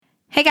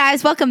Hey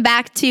guys, welcome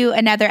back to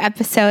another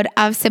episode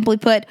of Simply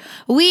Put.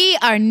 We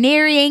are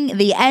nearing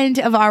the end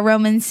of our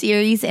Romans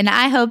series, and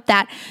I hope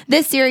that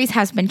this series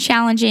has been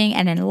challenging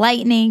and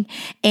enlightening,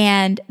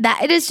 and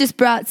that it has just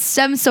brought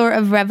some sort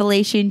of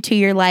revelation to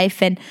your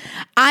life. And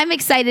I'm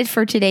excited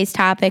for today's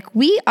topic.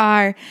 We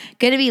are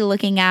going to be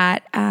looking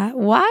at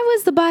why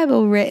was the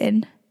Bible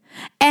written?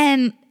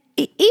 And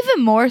even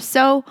more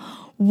so,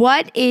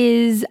 what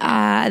is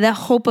the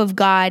hope of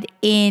God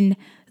in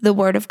the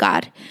Word of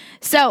God?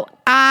 So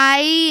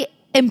I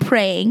am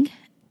praying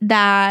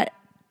that,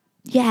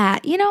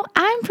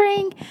 I'm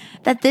praying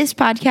that this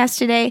podcast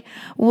today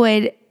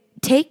would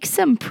take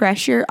some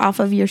pressure off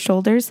of your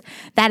shoulders,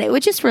 that it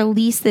would just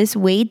release this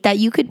weight, that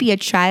you could be a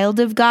child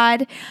of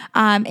God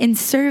and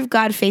serve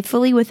God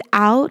faithfully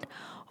without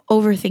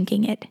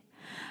overthinking it.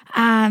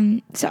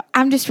 So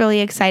I'm just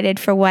really excited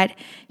for what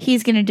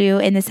he's going to do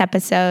in this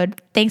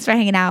episode. Thanks for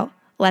hanging out.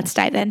 Let's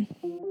dive in.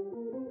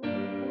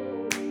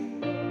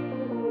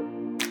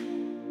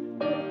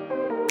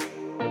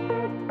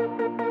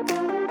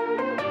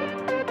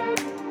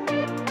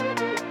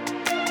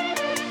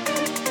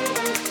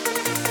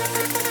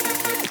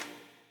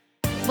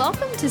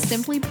 Welcome to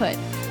Simply Put,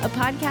 a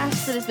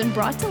podcast that has been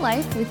brought to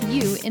life with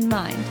you in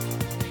mind.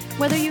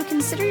 Whether you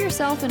consider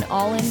yourself an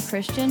all-in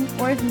Christian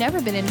or have never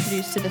been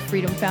introduced to the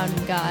freedom found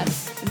in God,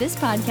 this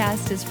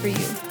podcast is for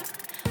you.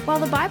 While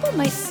the Bible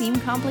might seem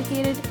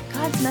complicated,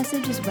 God's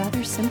message is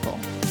rather simple.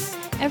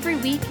 Every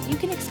week, you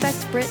can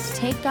expect Britt to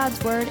take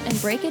God's Word and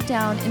break it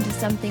down into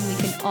something we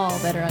can all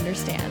better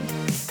understand.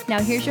 Now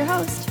here's your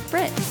host,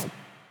 Britt.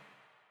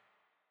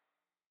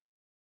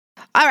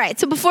 All right,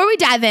 so before we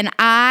dive in,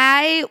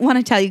 I want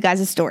to tell you guys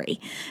a story.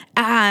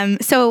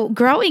 So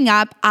growing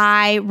up,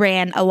 I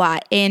ran a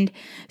lot, and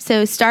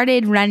so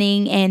started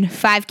running in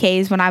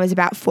 5Ks when I was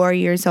about 4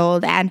 years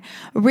old, and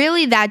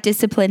really that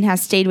discipline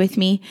has stayed with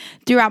me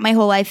throughout my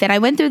whole life. And I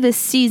went through this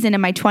season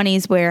in my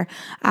 20s where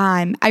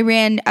I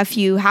ran a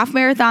few half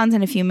marathons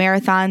and a few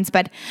marathons,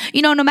 but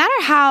no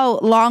matter how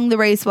long the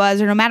race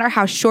was or no matter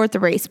how short the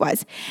race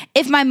was,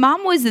 if my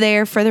mom was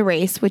there for the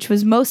race, which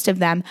was most of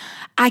them,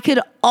 I could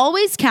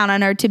always count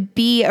on her to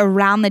be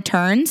around the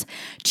turns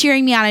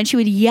cheering me on, and she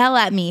would yell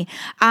at me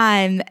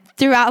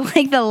throughout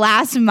the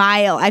last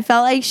mile. I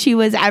felt like she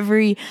was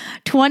every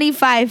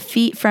 25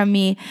 feet from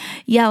me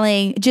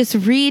yelling, just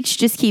reach,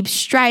 just keep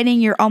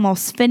striding, you're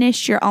almost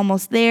finished, you're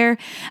almost there.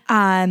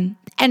 And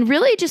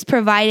really just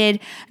provided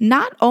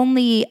not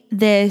only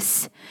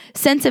this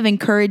sense of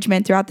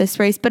encouragement throughout this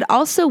race, but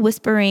also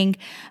whispering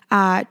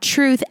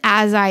truth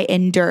as I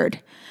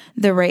endured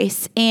the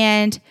race.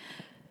 And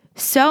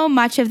so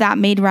much of that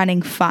made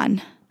running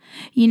fun.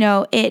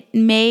 It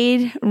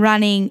made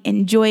running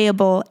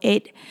enjoyable.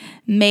 It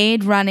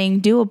made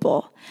running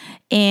doable.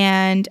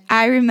 And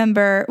I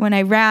remember when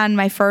I ran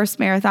my first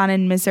marathon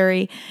in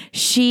Missouri,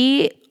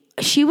 she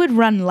would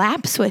run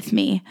laps with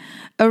me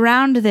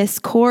around this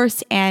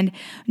course, and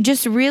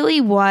just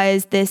really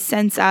was this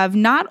sense of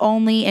not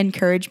only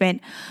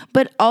encouragement,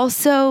 but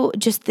also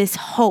just this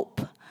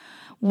hope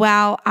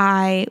while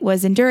I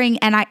was enduring.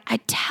 And I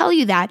tell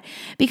you that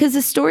because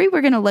the story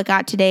we're going to look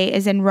at today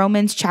is in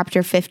Romans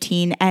chapter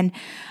 15. And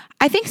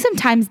I think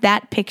sometimes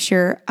that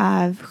picture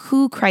of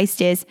who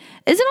Christ is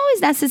isn't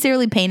always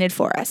necessarily painted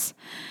for us.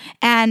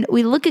 And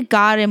we look at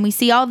God and we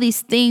see all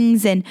these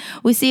things and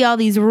we see all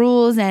these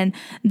rules and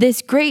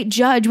this great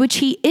judge, which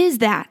he is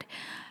that.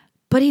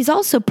 But he's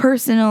also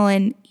personal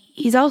and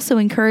he's also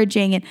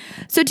encouraging. And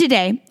so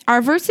today,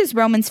 our verse is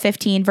Romans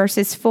 15,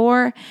 verses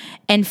 4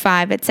 and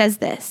 5. It says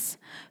this: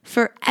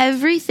 "For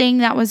everything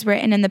that was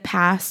written in the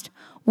past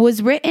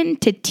was written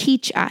to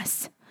teach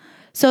us,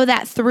 so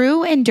that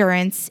through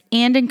endurance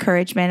and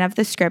encouragement of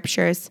the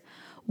scriptures,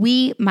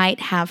 we might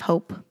have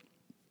hope.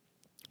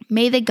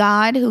 May the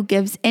God who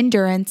gives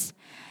endurance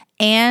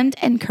and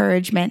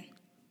encouragement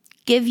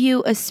give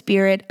you a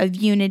spirit of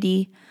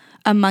unity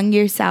among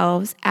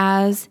yourselves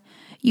as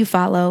you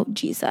follow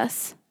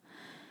Jesus."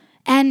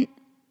 And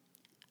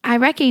I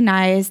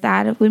recognize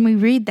that when we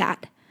read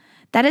that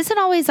isn't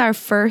always our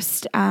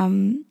first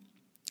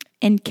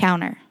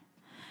encounter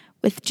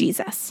with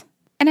Jesus.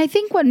 And I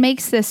think what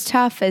makes this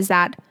tough is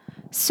that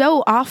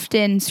so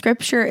often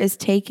scripture is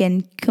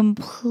taken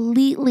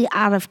completely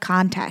out of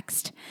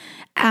context.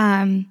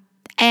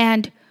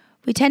 And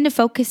we tend to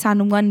focus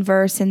on one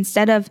verse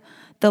instead of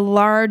the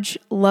large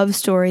love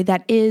story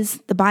that is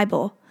the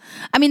Bible.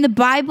 I mean, the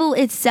Bible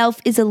itself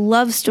is a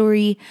love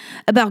story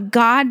about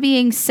God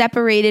being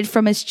separated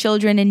from his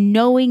children and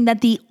knowing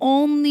that the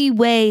only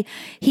way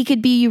he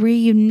could be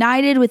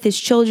reunited with his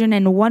children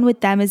and one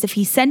with them is if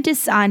he sent his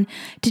son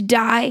to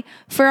die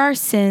for our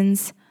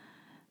sins.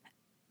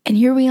 And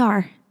here we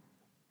are.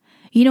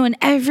 And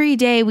every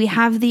day we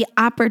have the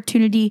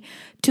opportunity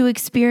to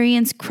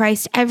experience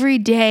Christ. Every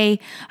day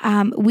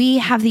we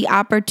have the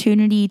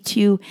opportunity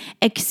to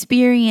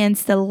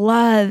experience the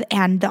love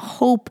and the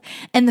hope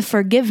and the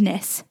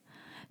forgiveness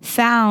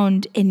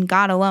found in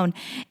God alone.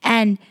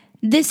 And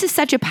this is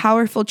such a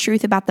powerful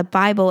truth about the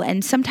Bible,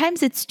 and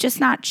sometimes it's just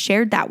not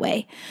shared that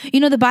way.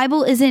 The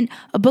Bible isn't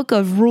a book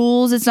of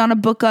rules. It's not a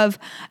book of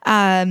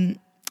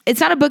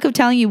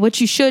telling you what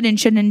you should and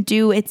shouldn't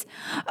do. It's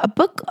a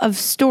book of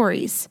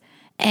stories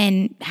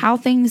and how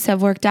things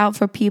have worked out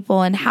for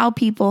people and how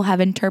people have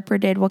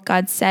interpreted what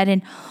God said.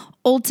 And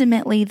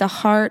ultimately, the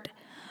heart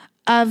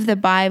of the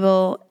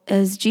Bible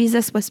is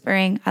Jesus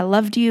whispering, I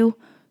loved you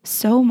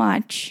so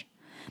much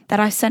that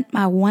I sent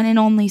my one and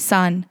only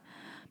son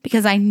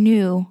because I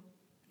knew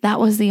that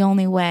was the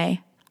only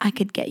way I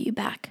could get you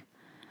back.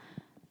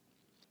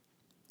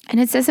 And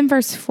it says in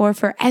verse 4,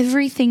 for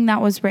everything that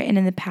was written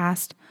in the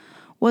past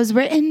was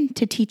written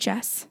to teach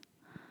us.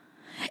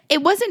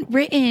 It wasn't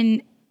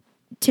written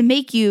to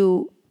make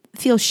you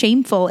feel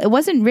shameful. It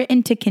wasn't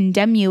written to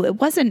condemn you. It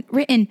wasn't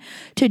written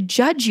to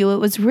judge you. It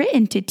was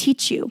written to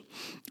teach you.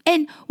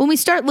 And when we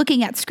start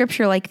looking at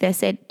scripture like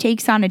this, it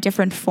takes on a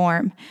different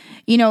form.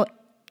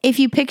 If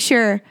you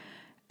picture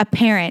a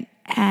parent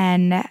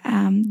and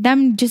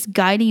them just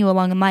guiding you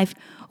along in life,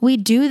 we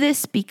do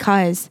this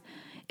because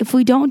if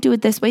we don't do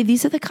it this way,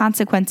 these are the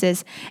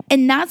consequences.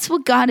 And that's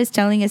what God is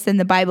telling us in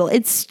the Bible.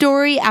 It's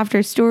story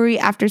after story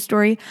after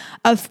story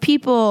of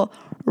people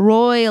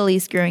royally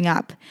screwing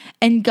up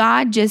and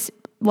God just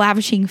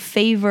lavishing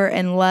favor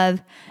and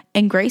love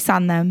and grace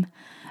on them.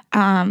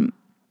 And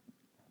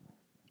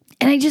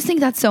I just think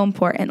that's so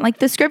important. Like,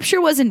 the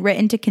scripture wasn't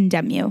written to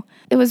condemn you.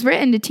 It was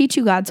written to teach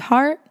you God's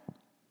heart,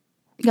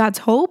 God's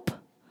hope,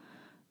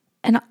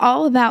 and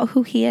all about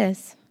who he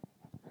is.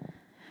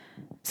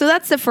 So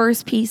that's the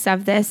first piece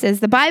of this, is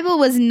the Bible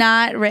was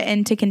not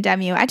written to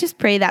condemn you. I just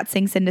pray that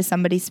sinks into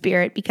somebody's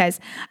spirit,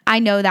 because I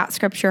know that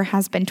scripture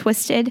has been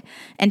twisted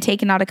and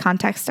taken out of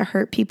context to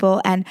hurt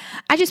people. And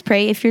I just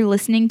pray if you're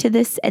listening to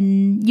this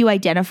and you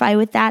identify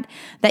with that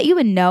you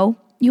would know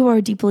you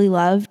are deeply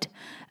loved.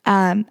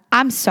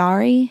 I'm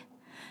sorry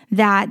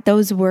that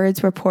those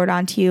words were poured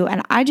onto you.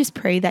 And I just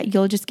pray that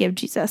you'll just give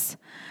Jesus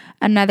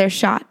another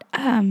shot.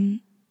 And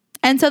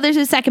so there's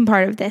a second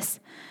part of this,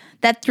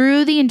 that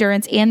through the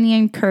endurance and the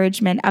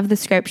encouragement of the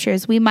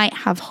scriptures, we might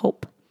have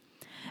hope.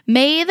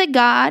 May the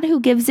God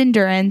who gives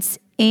endurance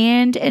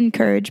and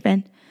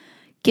encouragement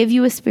give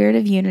you a spirit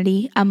of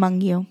unity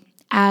among you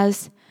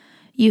as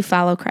you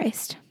follow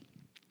Christ.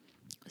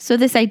 So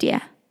this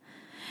idea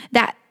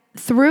that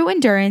through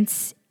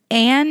endurance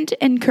and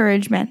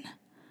encouragement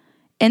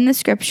in the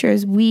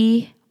scriptures,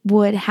 we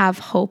would have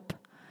hope.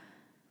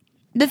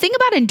 The thing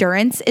about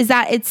endurance is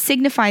that it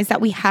signifies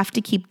that we have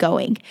to keep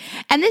going.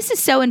 And this is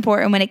so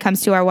important when it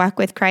comes to our walk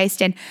with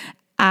Christ, and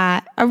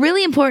a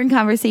really important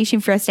conversation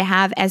for us to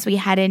have as we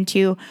head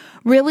into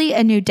really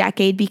a new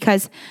decade,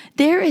 because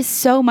there is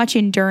so much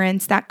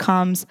endurance that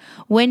comes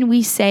when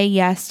we say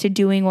yes to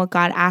doing what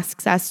God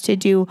asks us to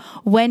do,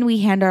 when we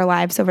hand our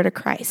lives over to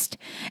Christ.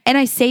 And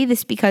I say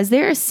this because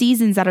there are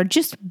seasons that are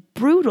just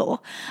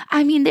brutal.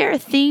 I mean, there are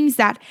things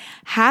that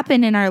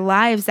happen in our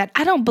lives that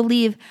I don't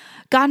believe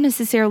God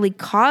necessarily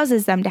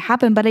causes them to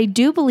happen, but I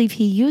do believe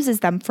he uses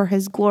them for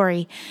his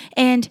glory.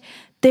 And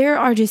there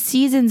are just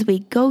seasons we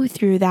go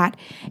through that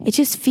it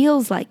just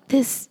feels like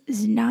this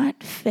is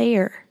not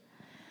fair.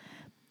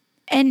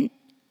 And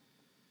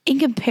in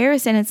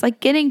comparison, it's like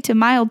getting to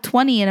mile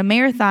 20 in a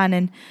marathon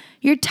and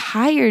you're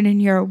tired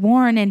and you're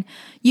worn and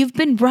you've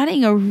been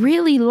running a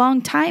really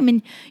long time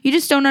and you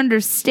just don't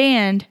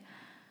understand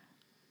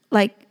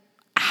like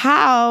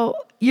how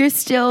you're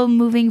still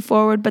moving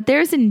forward. But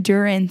there's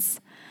endurance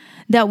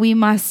that we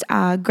must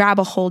grab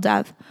a hold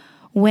of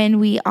when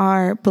we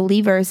are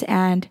believers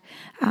and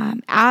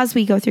as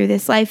we go through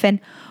this life. And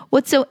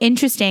what's so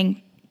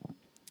interesting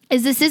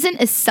is this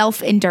isn't a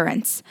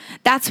self-endurance.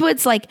 That's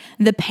what's like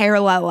the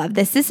parallel of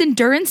this. This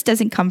endurance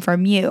doesn't come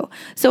from you.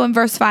 So in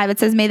verse 5, it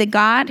says, may the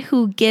God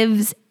who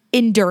gives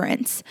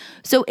endurance.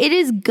 So it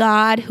is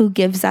God who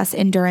gives us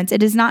endurance.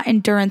 It is not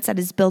endurance that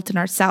is built in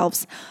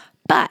ourselves,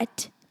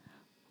 but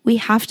we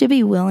have to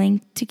be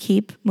willing to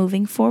keep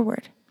moving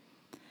forward.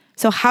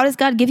 So how does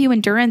God give you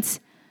endurance?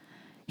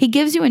 He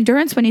gives you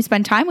endurance when you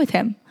spend time with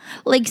him.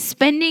 Like,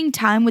 spending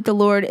time with the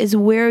Lord is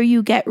where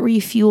you get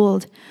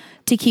refueled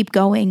to keep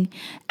going.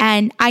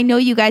 And I know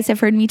you guys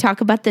have heard me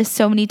talk about this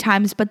so many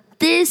times, but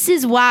this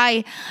is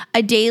why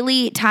a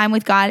daily time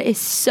with God is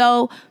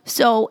so,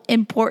 so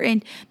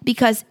important,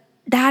 because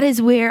that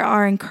is where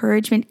our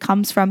encouragement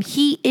comes from.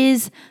 He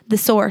is the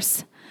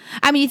source.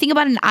 I mean, you think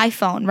about an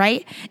iPhone,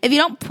 right? If you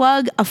don't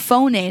plug a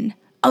phone in,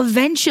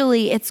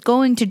 eventually it's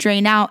going to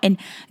drain out, and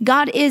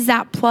God is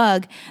that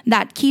plug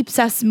that keeps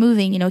us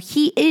moving.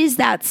 He is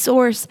that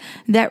source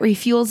that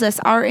refuels us.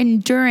 Our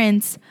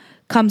endurance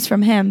comes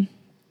from him.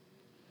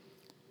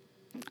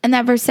 And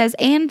that verse says,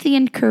 and the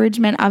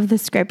encouragement of the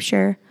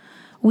scripture,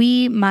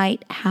 we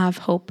might have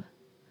hope.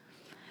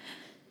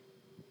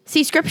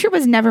 See, scripture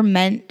was never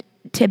meant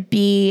to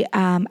be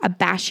a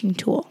bashing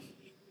tool.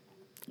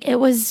 It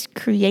was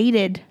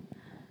created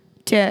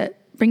to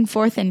bring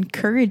forth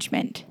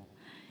encouragement.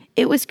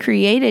 It was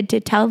created to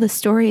tell the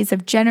stories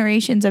of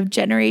generations of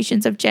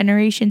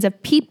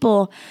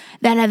people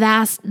that have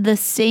asked the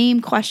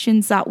same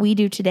questions that we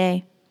do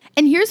today.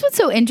 And here's what's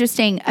so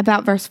interesting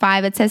about verse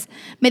 5. It says,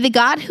 may the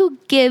God who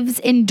gives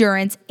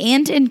endurance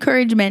and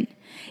encouragement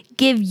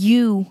give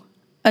you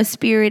a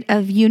spirit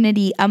of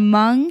unity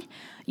among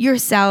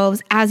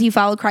yourselves as you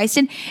follow Christ.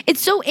 And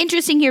it's so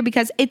interesting here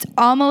because it's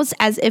almost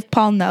as if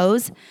Paul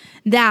knows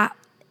that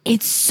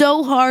it's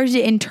so hard to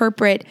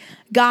interpret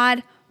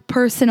God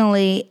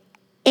personally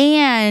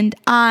and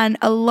on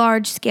a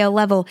large scale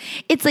level.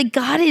 It's like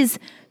God is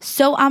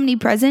so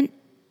omnipresent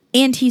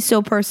and he's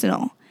so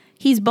personal.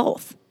 He's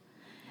both.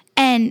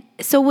 And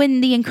so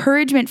when the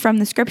encouragement from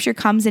the scripture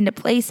comes into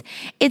place,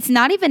 it's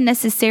not even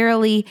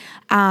necessarily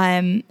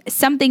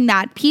something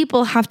that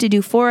people have to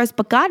do for us,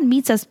 but God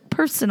meets us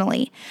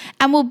personally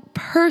and will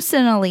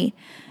personally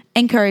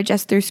encourage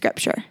us through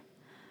scripture.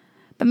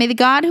 But may the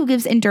God who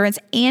gives endurance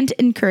and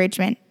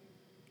encouragement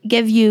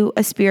give you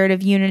a spirit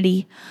of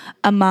unity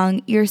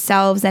among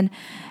yourselves. And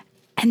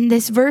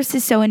this verse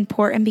is so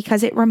important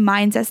because it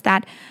reminds us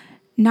that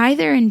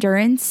neither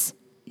endurance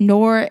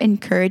nor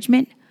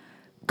encouragement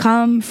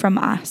come from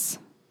us.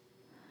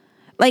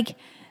 And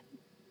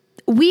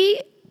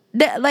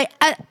I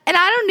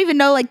don't even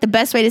know the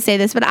best way to say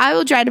this, but I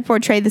will try to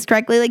portray this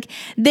correctly.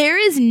 There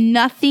is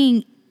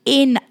nothing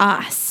in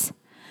us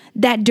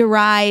that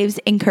derives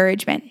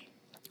encouragement,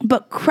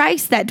 but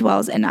Christ that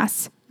dwells in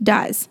us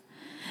does.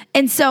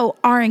 And so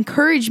our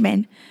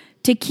encouragement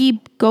to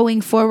keep going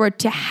forward,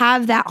 to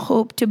have that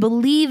hope, to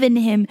believe in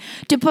him,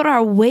 to put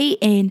our weight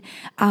in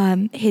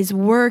his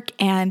work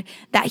and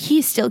that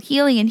he's still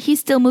healing and he's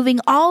still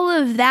moving, all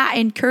of that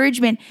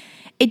encouragement,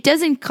 it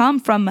doesn't come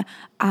from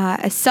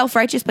a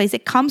self-righteous place.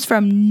 It comes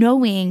from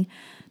knowing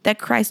that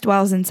Christ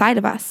dwells inside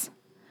of us.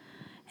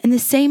 And the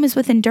same is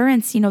with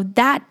endurance.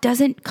 That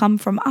doesn't come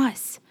from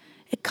us.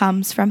 It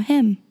comes from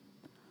him.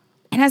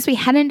 And as we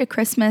head into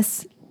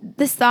Christmas,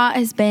 this thought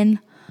has been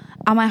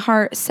on my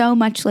heart so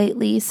much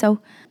lately.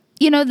 So,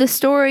 the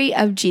story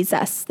of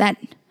Jesus, that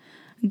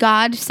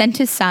God sent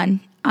his son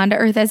onto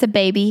earth as a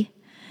baby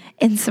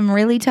in some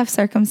really tough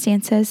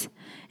circumstances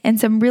and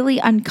some really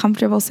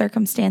uncomfortable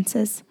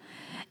circumstances.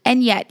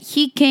 And yet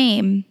he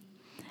came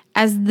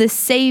as the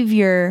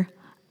savior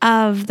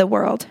of the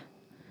world.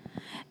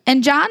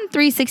 And John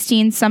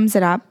 3:16 sums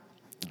it up.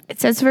 It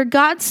says, for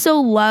God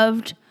so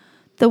loved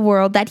the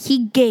world that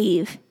he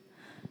gave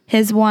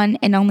his one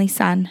and only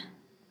son,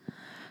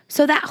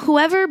 so that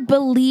whoever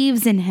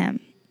believes in him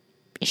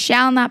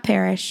shall not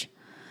perish,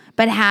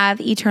 but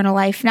have eternal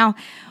life. Now,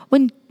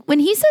 when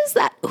he says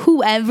that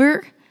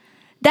whoever,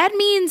 that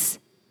means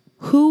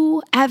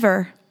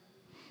whoever.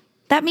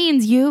 That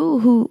means you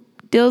who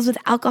deals with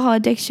alcohol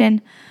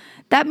addiction.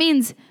 That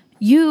means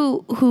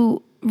you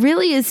who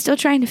really is still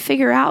trying to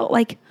figure out,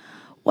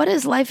 what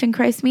does life in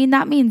Christ mean?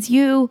 That means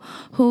you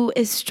who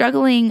is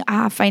struggling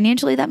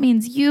financially. That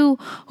means you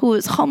who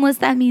is homeless.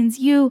 That means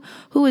you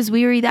who is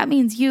weary. That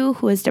means you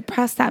who is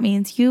depressed. That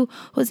means you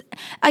who's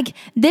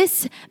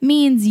this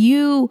means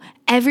you,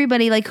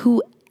 everybody,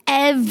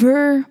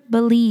 whoever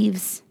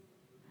believes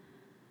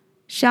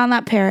shall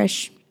not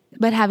perish,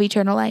 but have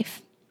eternal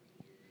life.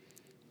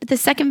 But the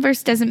second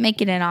verse doesn't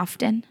make it in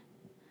often,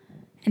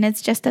 and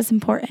it's just as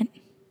important.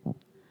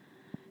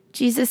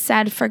 Jesus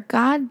said, for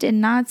God did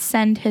not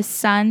send his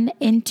son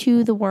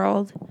into the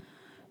world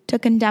to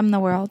condemn the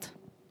world,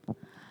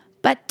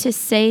 but to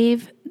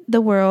save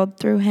the world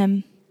through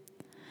him.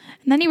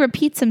 And then he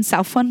repeats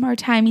himself one more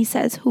time. He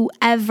says,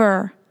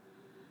 whoever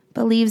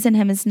believes in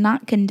him is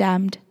not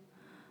condemned,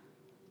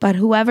 but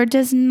whoever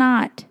does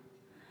not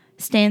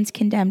stands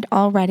condemned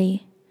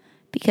already,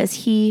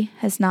 because he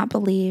has not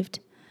believed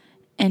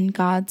in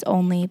God's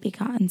only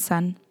begotten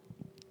Son.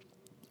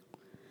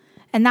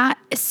 And that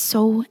is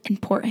so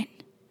important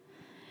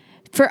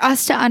for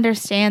us to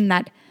understand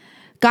that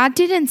God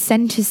didn't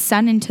send his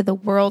son into the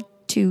world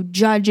to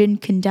judge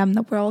and condemn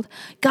the world.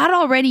 God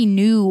already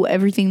knew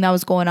everything that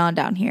was going on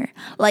down here.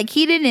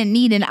 He didn't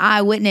need an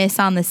eyewitness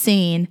on the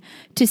scene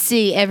to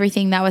see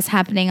everything that was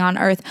happening on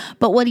earth.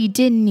 But what he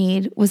did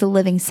need was a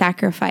living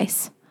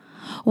sacrifice.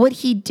 What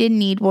he did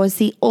need was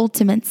the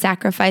ultimate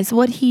sacrifice.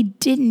 What he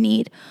did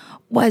need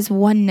was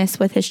oneness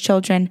with his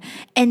children.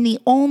 And the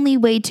only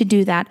way to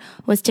do that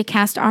was to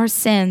cast our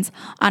sins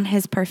on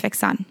his perfect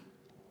son.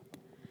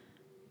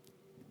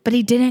 But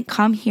he didn't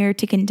come here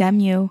to condemn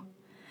you.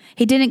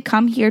 He didn't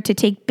come here to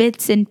take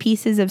bits and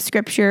pieces of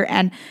scripture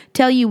and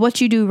tell you what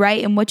you do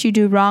right and what you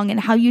do wrong and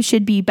how you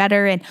should be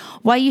better and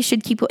why you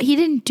should keep. He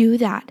didn't do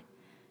that.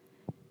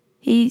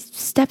 He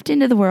stepped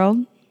into the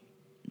world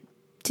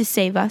to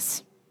save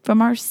us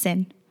from our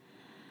sin.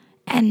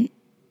 And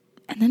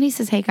then he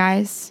says, hey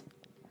guys,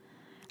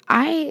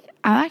 I'm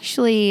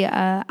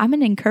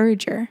an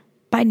encourager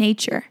by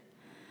nature.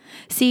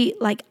 See,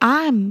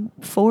 I'm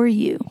for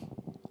you.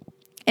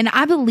 And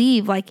I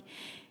believe,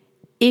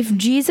 if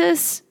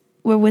Jesus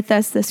were with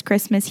us this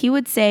Christmas, he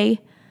would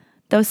say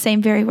those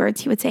same very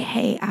words. He would say,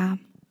 hey,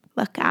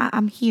 look,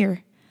 I'm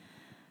here.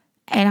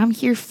 And I'm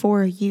here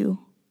for you.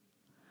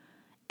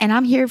 And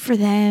I'm here for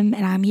them.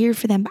 And I'm here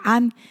for them.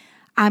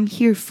 I'm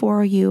here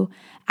for you.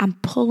 I'm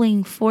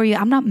pulling for you.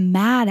 I'm not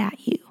mad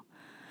at you.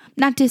 I'm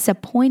not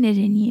disappointed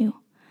in you.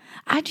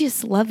 I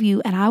just love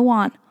you and I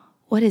want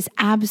what is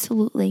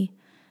absolutely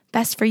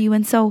best for you.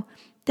 And so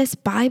this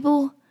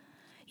Bible,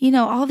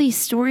 all these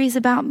stories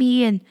about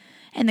me and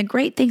the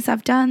great things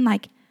I've done,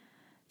 like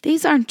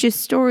these aren't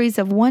just stories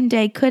of one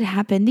day could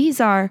happen.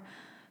 These are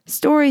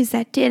stories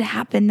that did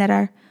happen that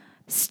are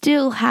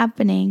still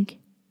happening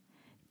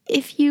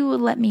if you will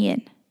let me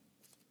in.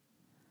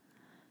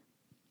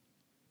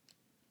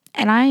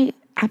 And I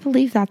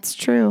believe that's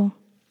true.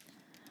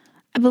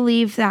 I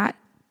believe that,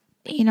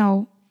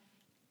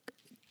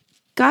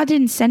 God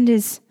didn't send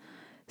his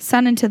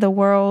son into the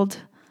world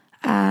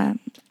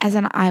as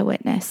an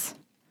eyewitness.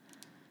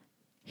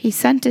 He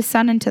sent his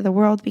son into the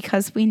world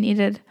because we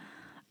needed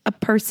a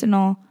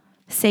personal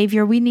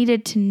Savior. We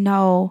needed to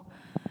know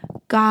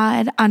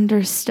God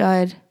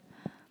understood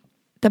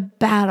the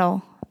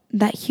battle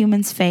that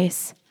humans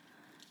face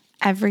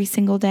every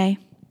single day.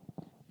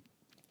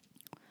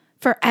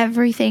 For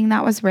everything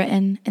that was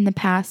written in the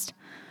past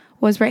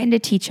was written to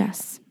teach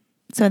us,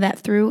 so that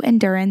through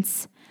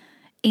endurance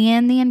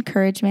and the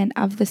encouragement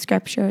of the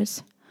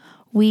scriptures,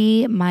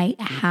 we might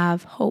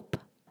have hope.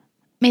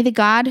 May the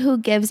God who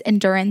gives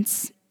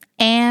endurance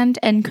and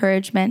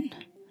encouragement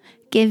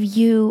give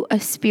you a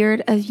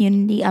spirit of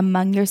unity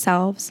among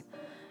yourselves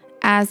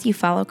as you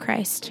follow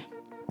Christ.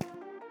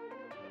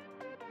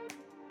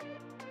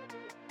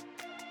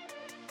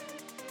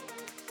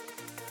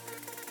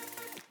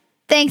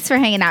 Thanks for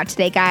hanging out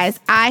today, guys.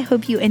 I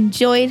hope you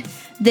enjoyed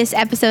this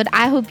episode.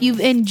 I hope you've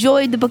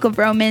enjoyed the book of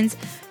Romans.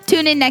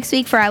 Tune in next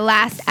week for our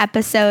last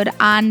episode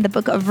on the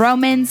book of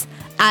Romans.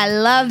 I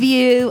love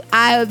you.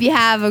 I hope you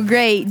have a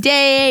great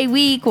day,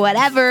 week,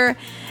 whatever.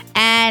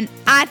 And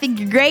I think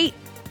you're great.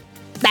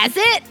 That's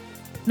it.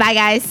 Bye,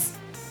 guys.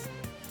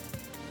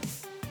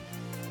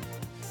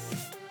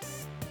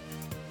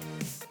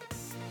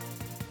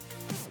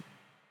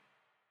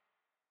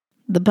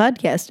 The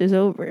podcast is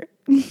over.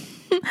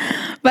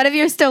 But if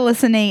you're still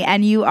listening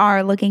and you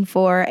are looking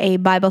for a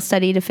Bible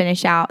study to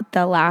finish out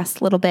the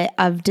last little bit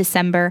of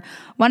December,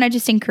 want to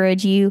just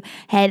encourage you,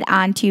 head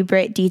on to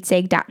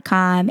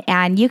brittdietzig.com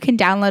and you can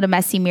download a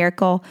Messy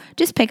Miracle.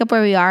 Just pick up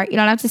where we are. You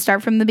don't have to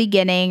start from the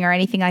beginning or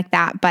anything like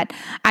that. But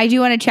I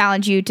do want to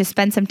challenge you to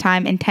spend some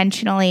time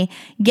intentionally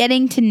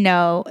getting to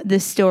know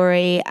the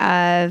story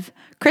of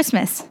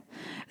Christmas.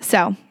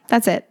 So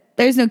that's it.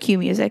 There's no cue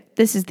music.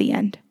 This is the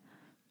end.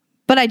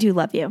 But I do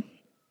love you.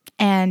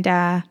 And,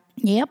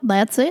 yep,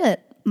 that's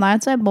it.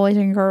 That's it, boys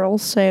and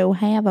girls. So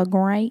have a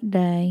great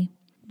day.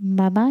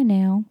 Bye-bye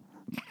now.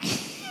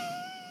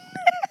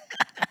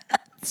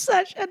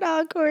 Such an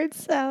awkward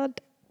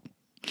sound.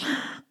 All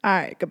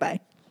right, goodbye.